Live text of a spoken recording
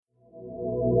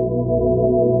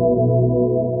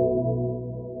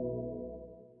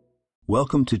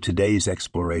Welcome to today's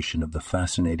exploration of the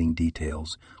fascinating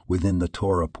details within the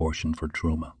Torah portion for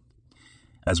Truma.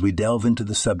 As we delve into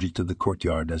the subject of the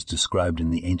courtyard as described in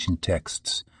the ancient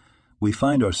texts, we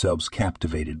find ourselves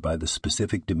captivated by the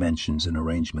specific dimensions and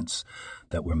arrangements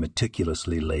that were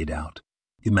meticulously laid out.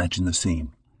 Imagine the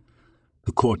scene.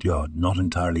 The courtyard, not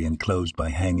entirely enclosed by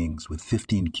hangings, with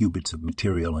 15 cubits of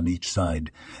material on each side,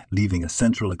 leaving a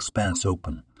central expanse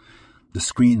open. The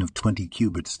screen of 20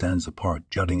 cubits stands apart,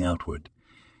 jutting outward,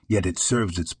 yet it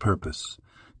serves its purpose,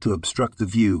 to obstruct the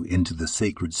view into the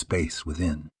sacred space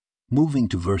within. Moving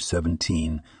to verse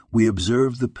 17, we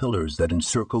observe the pillars that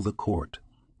encircle the court,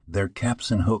 their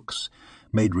caps and hooks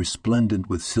made resplendent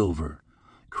with silver,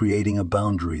 creating a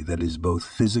boundary that is both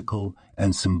physical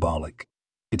and symbolic.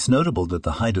 It's notable that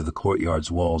the height of the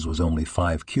courtyard's walls was only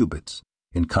 5 cubits,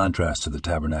 in contrast to the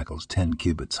tabernacle's 10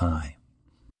 cubits high.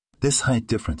 This height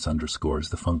difference underscores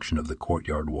the function of the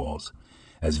courtyard walls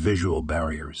as visual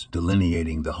barriers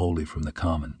delineating the holy from the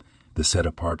common, the set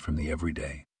apart from the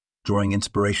everyday. Drawing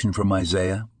inspiration from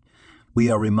Isaiah,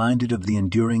 we are reminded of the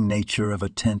enduring nature of a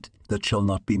tent that shall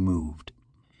not be moved.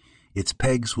 Its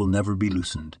pegs will never be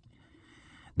loosened.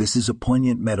 This is a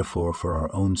poignant metaphor for our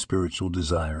own spiritual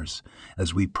desires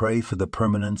as we pray for the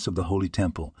permanence of the Holy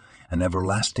Temple, an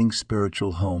everlasting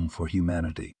spiritual home for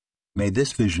humanity. May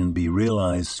this vision be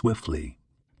realized swiftly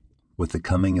with the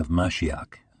coming of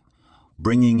Mashiach,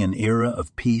 bringing an era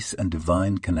of peace and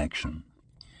divine connection.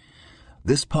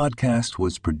 This podcast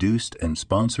was produced and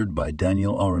sponsored by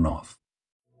Daniel Aronoff.